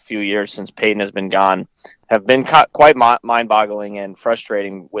last few years since Peyton has been gone have been quite mind-boggling and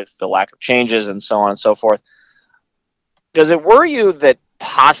frustrating, with the lack of changes and so on and so forth. Does it worry you that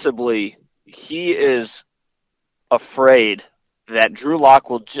possibly he is afraid that Drew Lock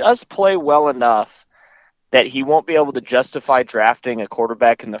will just play well enough that he won't be able to justify drafting a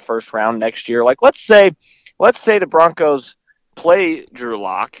quarterback in the first round next year? Like, let's say the Broncos play Drew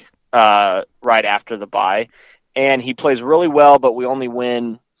Lock right after the bye, and he plays really well, but we only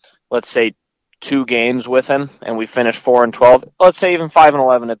win, let's say, 2 games with him, and we finish 4-12. Let's say even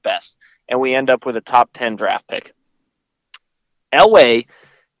 5-11 at best, and we end up with a top 10 draft pick. Elway,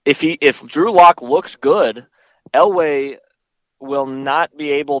 if Drew Lock looks good, Elway will not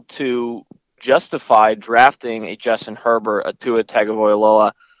be able to justify drafting a Justin Herbert, a Tua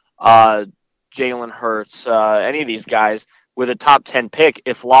Tagovailoa, Jalen Hurts, any of these guys with a top 10 pick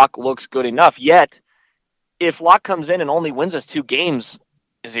if Lock looks good enough. Yet, if Lock comes in and only wins us 2 games,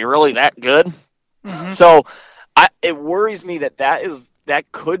 is he really that good? Mm-hmm. So it worries me that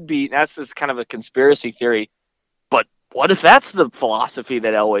could be, that's just kind of a conspiracy theory. But what if that's the philosophy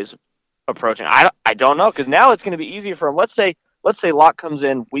that Elway's approaching? I don't know, because now it's going to be easier for him. Let's say Lock comes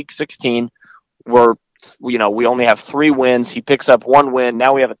in week 16, we only have 3 wins. He picks up 1 win.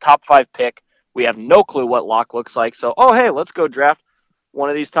 Now we have a top 5 pick. We have no clue what Lock looks like. So, hey, let's go draft one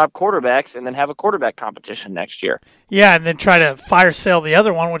of these top quarterbacks and then have a quarterback competition next year. Yeah, and then try to fire sale the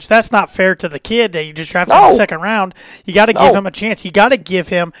other one, which that's not fair to the kid that you just drafted in the second round. You got to give him a chance. You got to give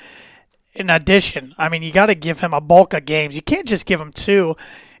him an addition. I mean, you got to give him a bulk of games. You can't just give him 2.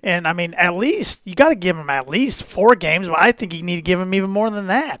 And, I mean, at least you got to give him at least 4 games, but I think you need to give him even more than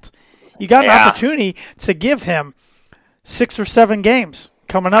that. You got an opportunity to give him 6 or 7 games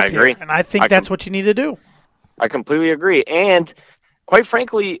coming up here, and I think that's what you need to do. I completely agree. And quite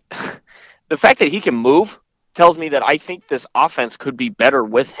frankly, the fact that he can move tells me that I think this offense could be better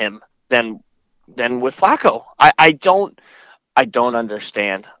with him than with Flacco. I don't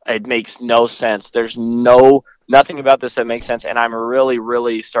understand. It makes no sense. There's nothing about this that makes sense, and I'm really,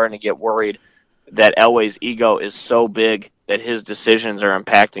 really starting to get worried that Elway's ego is so big that his decisions are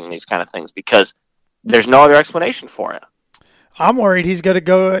impacting these kind of things, because there's no other explanation for it. I'm worried he's going to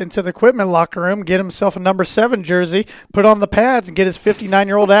go into the equipment locker room, get himself a number 7 jersey, put on the pads, and get his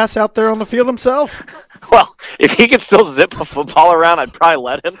 59-year-old ass out there on the field himself. Well, if he could still zip a football around, I'd probably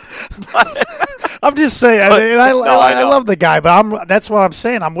let him. I'm just saying, I love the guy, but that's what I'm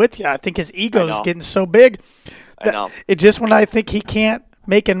saying. I'm with you. I think his ego's getting so big I know. It just when I think he can't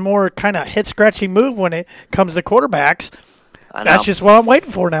make a more kind of hit-scratchy move when it comes to quarterbacks, that's just what I'm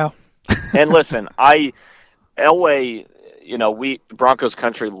waiting for now. And listen, Elway, Broncos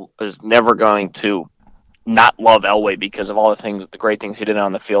country is never going to not love Elway because of all the great things he did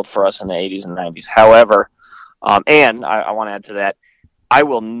on the field for us in the 80s and 90s. However, and I want to add to that, I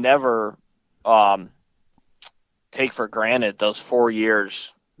will never take for granted those 4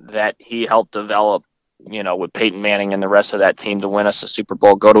 years that he helped develop, with Peyton Manning and the rest of that team to win us a Super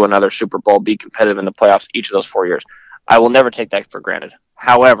Bowl, go to another Super Bowl, be competitive in the playoffs each of those 4 years. I will never take that for granted.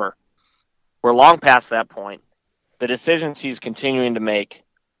 However, we're long past that point. The decisions he's continuing to make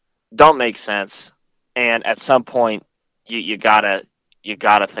don't make sense, and at some point, you gotta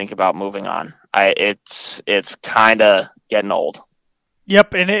think about moving on. It's kind of getting old.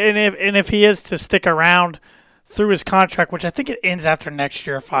 Yep, and if he is to stick around through his contract, which I think it ends after next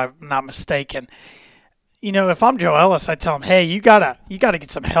year, if I'm not mistaken. If I'm Joe Ellis, I tell him, hey, you gotta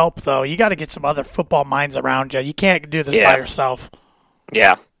get some help though. You gotta get some other football minds around you. You can't do this by yourself.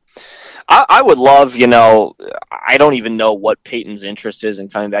 Yeah. I would love, I don't even know what Peyton's interest is in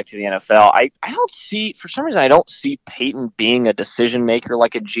coming back to the NFL. I don't see, for some reason, I don't see Peyton being a decision maker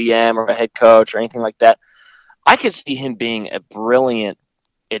like a GM or a head coach or anything like that. I could see him being a brilliant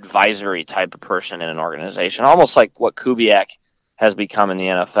advisory type of person in an organization, almost like what Kubiak has become in the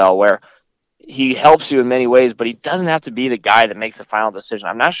NFL, where he helps you in many ways, but he doesn't have to be the guy that makes the final decision.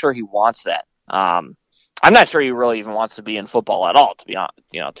 I'm not sure he wants that. I'm not sure he really even wants to be in football at all, to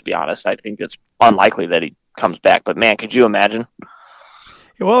be honest. I think it's unlikely that he comes back. But, man, could you imagine?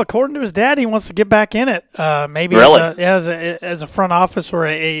 Well, according to his dad, he wants to get back in it. Maybe really? as a front office or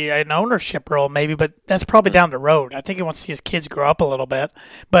an ownership role, maybe. But that's probably down the road. I think he wants to see his kids grow up a little bit.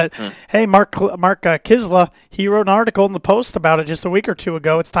 But hey, Mark Kisla, he wrote an article in the Post about it just a week or two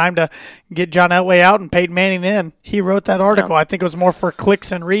ago. It's time to get John Elway out and Peyton Manning in. He wrote that article. I think it was more for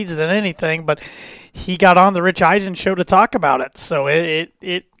clicks and reads than anything. But he got on the Rich Eisen show to talk about it, so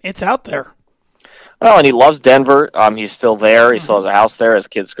it's out there. Well, and he loves Denver. He's still there. He still has a house there. His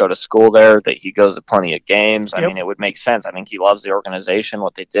kids go to school there. That he goes to plenty of games. I mean, it would make sense. I think he loves the organization,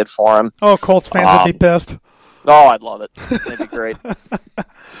 what they did for him. Oh, Colts fans would be pissed. Oh, I'd love it. It'd be great.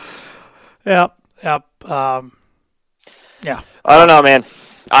 Yep. Yeah. I don't know, man.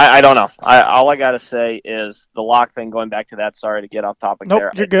 I don't know. All I got to say is the lock thing, going back to that, sorry to get off topic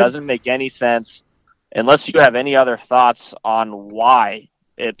there. You're it good. Doesn't make any sense unless you have any other thoughts on why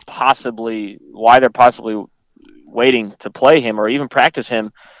they're possibly waiting to play him or even practice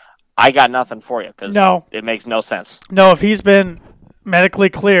him. I got nothing for you because it makes no sense. No, if he's been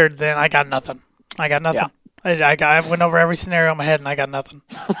medically cleared, then I got nothing. Yeah. I went over every scenario in my head and I got nothing.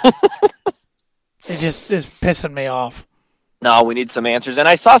 It just is pissing me off. No, we need some answers. And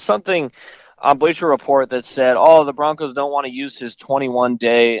I saw something on Bleacher Report that said, the Broncos don't want to use his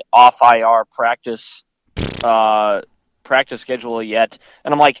 21-day off IR practice schedule yet.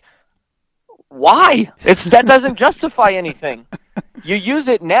 And I'm like, why? That doesn't justify anything. You use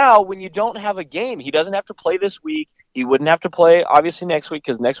it now when you don't have a game. He doesn't have to play this week. He wouldn't have to play, obviously, next week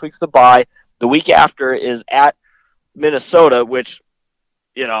because next week's the bye. The week after is at Minnesota, which,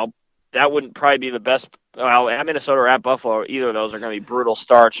 that wouldn't probably be the best. Well, at Minnesota or at Buffalo, either of those are going to be brutal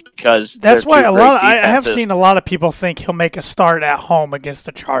starts because that's why I have seen a lot of people think he'll make a start at home against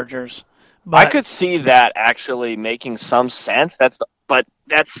the Chargers. But I could see that actually making some sense. But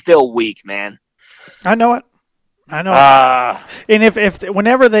that's still weak, man. I know it. And if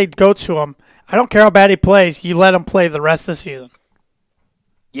whenever they go to him, I don't care how bad he plays, you let him play the rest of the season.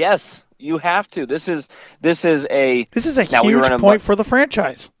 Yes, you have to. This is a huge point for the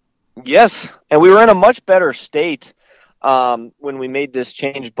franchise. Yes, and we were in a much better state when we made this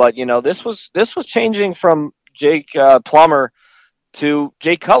change. But this was changing from Jake Plummer to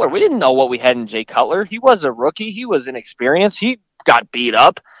Jay Cutler. We didn't know what we had in Jay Cutler. He was a rookie. He was inexperienced. He got beat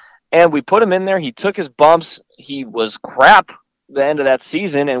up, and we put him in there. He took his bumps. He was crap the end of that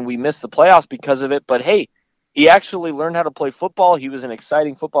season, and we missed the playoffs because of it. But hey, he actually learned how to play football. He was an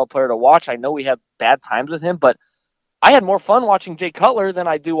exciting football player to watch. I know we had bad times with him, but I had more fun watching Jay Cutler than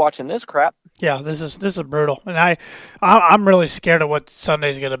I do watching this crap. Yeah, this is brutal, and I'm really scared of what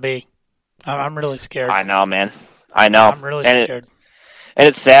Sunday's going to be. I'm really scared. I know, man. I know. I'm really scared. And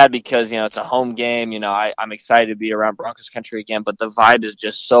it's sad because, it's a home game. I'm excited to be around Broncos country again, but the vibe is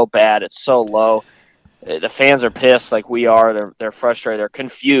just so bad. It's so low. The fans are pissed like we are. They're frustrated. They're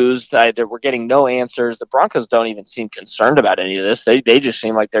confused. We're getting no answers. The Broncos don't even seem concerned about any of this. They just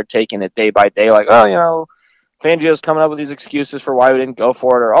seem like they're taking it day by day, like, Fangio's coming up with these excuses for why we didn't go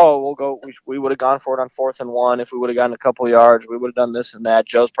for it, or we'll go. We would have gone for it on 4th and 1 if we would have gotten a couple yards. We would have done this and that.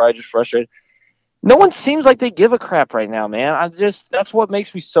 Joe's probably just frustrated. no one seems like they give a crap right now, man. That's what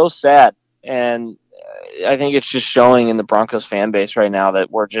makes me so sad. And I think it's just showing in the Broncos fan base right now that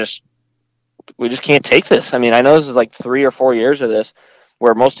we just can't take this. I mean, I know this is like 3 or 4 years of this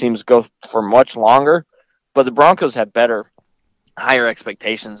where most teams go for much longer, but the Broncos have higher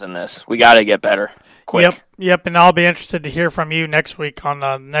expectations than this. We got to get better quick. Yep, and I'll be interested to hear from you next week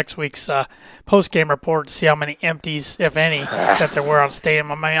on next week's post-game report to see how many empties, if any, that there were on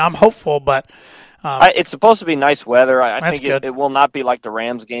stadium. I mean, I'm hopeful, but it's supposed to be nice weather. I think it will not be like the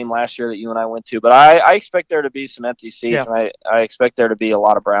Rams game last year that you and I went to, but I expect there to be some empty seats, and I expect there to be a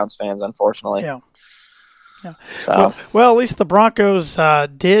lot of Browns fans, unfortunately. Yeah. So. Well, at least the Broncos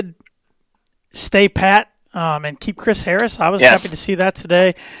did stay pat and keep Chris Harris. I was happy to see that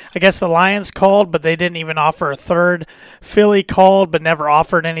today. I guess the Lions called, but they didn't even offer a third. Philly called, but never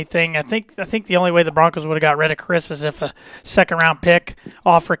offered anything. I think the only way the Broncos would have got rid of Chris is if a second-round pick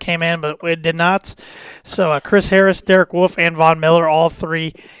offer came in, but it did not. So Chris Harris, Derek Wolfe, and Von Miller, all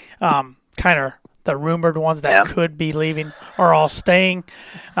three kind of the rumored ones that could be leaving, are all staying.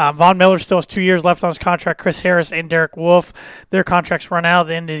 Von Miller still has 2 years left on his contract. Chris Harris and Derek Wolfe, their contracts run out at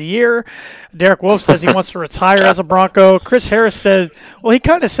the end of the year. Derek Wolfe says he wants to retire as a Bronco. Chris Harris said, he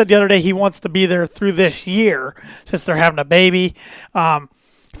kind of said the other day he wants to be there through this year since they're having a baby.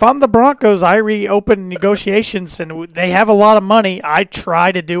 If I'm the Broncos, I reopen negotiations, and they have a lot of money. I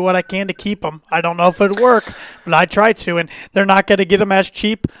try to do what I can to keep them. I don't know if it would work, but I try to, and they're not going to get them as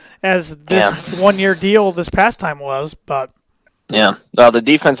cheap as this one-year deal this past time was. But the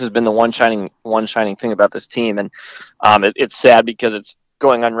defense has been the one shining thing about this team, and it's sad because it's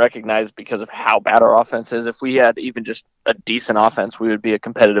going unrecognized because of how bad our offense is. If we had even just a decent offense, we would be a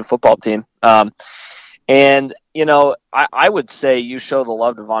competitive football team. And, I would say you show the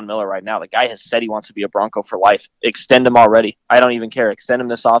love to Von Miller right now. The guy has said he wants to be a Bronco for life. Extend him already. I don't even care. Extend him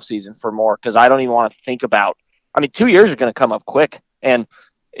this offseason for more because I don't even want to think about – 2 years is going to come up quick. And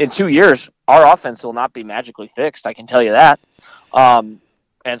in 2 years, our offense will not be magically fixed. I can tell you that.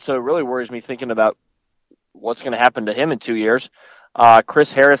 And so it really worries me thinking about what's going to happen to him in 2 years.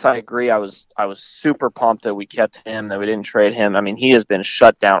 Chris Harris, I agree. I was super pumped that we kept him, that we didn't trade him. He has been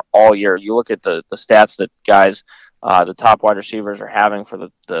shut down all year. You look at the stats that guys, the top wide receivers are having for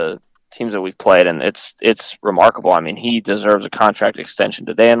the teams that we've played, and it's remarkable. He deserves a contract extension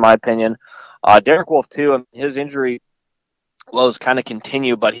today, in my opinion. Derek Wolfe, too, his injury lows kind of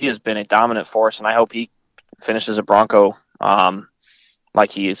continue, but he has been a dominant force, and I hope he finishes a Bronco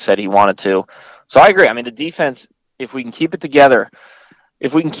like he said he wanted to. So I agree. The defense, if we can keep it together,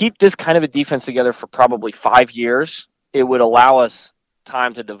 if we can keep this kind of a defense together for probably 5 years, it would allow us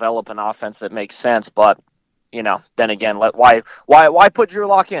time to develop an offense that makes sense. But, then again, why put Drew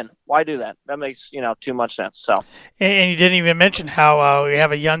Lock in? Why do that? That makes, too much sense. So, and you didn't even mention how we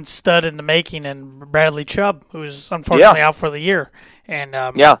have a young stud in the making in Bradley Chubb, who's unfortunately out for the year. And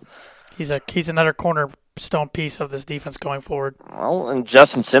he's another cornerstone piece of this defense going forward. Well, and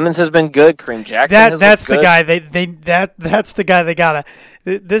Justin Simmons has been good. Kareem Jackson that's the guy that's the guy they gotta.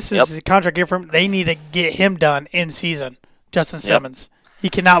 This is a contract year for him. They need to get him done in season. Justin Simmons. He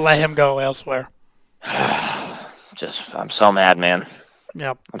cannot let him go elsewhere. I'm so mad, man.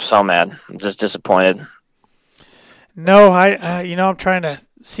 Yep. I'm so mad. I'm just disappointed. No, I'm trying to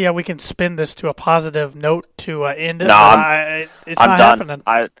see how we can spin this to a positive note to end it. No, it's not happening.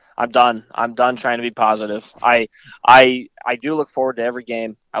 I'm done. I'm done trying to be positive. I do look forward to every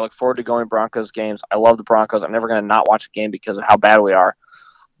game. I look forward to going Broncos games. I love the Broncos. I'm never going to not watch a game because of how bad we are.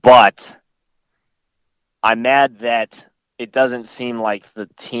 But I'm mad that it doesn't seem like the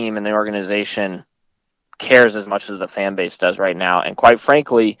team and the organization cares as much as the fan base does right now. And quite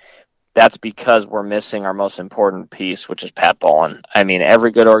frankly, that's because we're missing our most important piece, which is Pat Bowlen. Every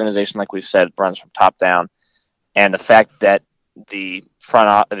good organization, like we've said, runs from top down. And the fact that the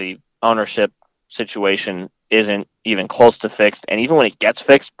ownership situation isn't even close to fixed, and even when it gets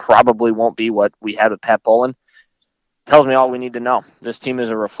fixed, probably won't be what we had with Pat Bowlen, tells me all we need to know. This team is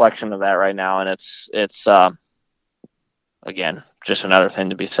a reflection of that right now, and it's again, just another thing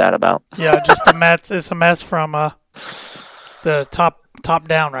to be sad about. Yeah, just a mess. It's a mess from the top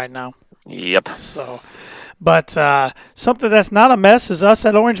down right now. Yep. So, but something that's not a mess is us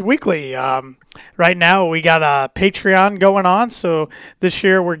at Orange Weekly. Right now, we got a Patreon going on. So this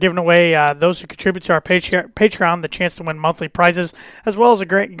year, we're giving away those who contribute to our Patreon the chance to win monthly prizes, as well as a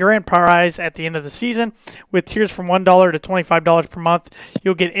grand prize at the end of the season. With tiers from $1 to $25 per month,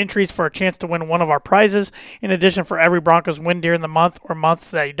 you'll get entries for a chance to win one of our prizes. In addition, for every Broncos win during the month or months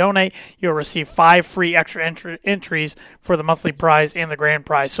that you donate, you'll receive 5 free extra entries for the monthly prize and the grand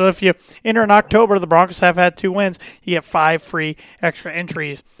prize. So if you enter in October, the Broncos have had had 2 wins, you get 5 free extra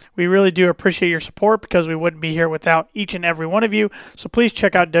entries. We really do appreciate your support because we wouldn't be here without each and every one of you. So please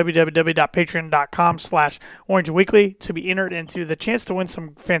check out www.patreon.com/orangeweekly to be entered into the chance to win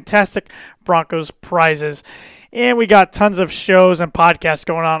some fantastic Broncos prizes. And we got tons of shows and podcasts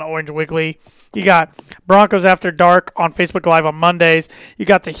going on Orange Weekly. You got Broncos After Dark on Facebook Live on Mondays. You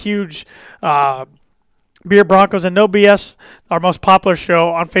got the huge Beer Broncos and No BS, our most popular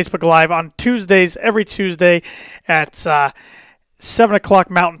show on Facebook Live on Tuesdays, every Tuesday at 7 o'clock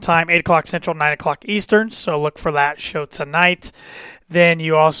Mountain Time, 8 o'clock Central, 9 o'clock Eastern. So look for that show tonight. Then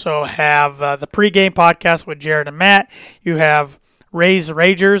you also have the pregame podcast with Jared and Matt. You have Ray's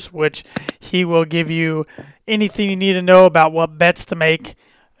Ragers, which he will give you anything you need to know about what bets to make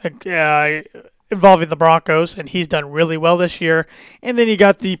involving the Broncos, and he's done really well this year. And then you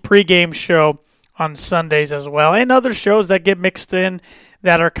got the pregame show on Sundays as well, and other shows that get mixed in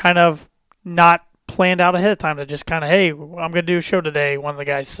that are kind of not planned out ahead of time. To just kind of, hey, I'm going to do a show today, one of the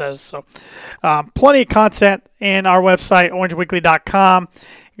guys says. So plenty of content in our website, orangeweekly.com.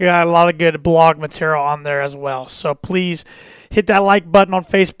 You got a lot of good blog material on there as well. So please hit that like button on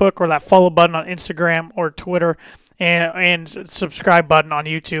Facebook or that follow button on Instagram or Twitter, and subscribe button on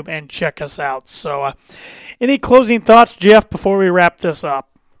YouTube, and check us out. So any closing thoughts, Jeff, before we wrap this up?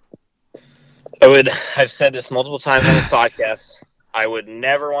 I've said this multiple times on the podcast. I would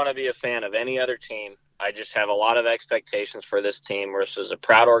never want to be a fan of any other team. I just have a lot of expectations for this team versus a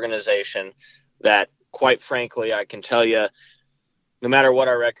proud organization that, quite frankly, I can tell you, no matter what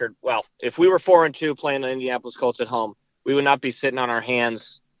our record, well, if we were 4-2 playing the Indianapolis Colts at home, we would not be sitting on our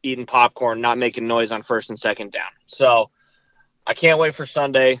hands eating popcorn, not making noise on first and second down. So I can't wait for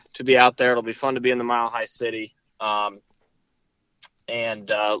Sunday to be out there. It'll be fun to be in the Mile High City.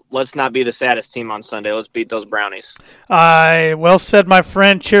 And let's not be the saddest team on Sunday. Let's beat those Brownies. Well said, my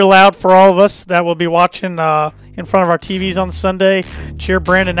friend. Cheer loud for all of us that will be watching in front of our TVs on Sunday. Cheer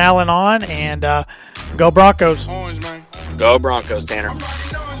Brandon Allen on, and go Broncos. Go Broncos, Tanner.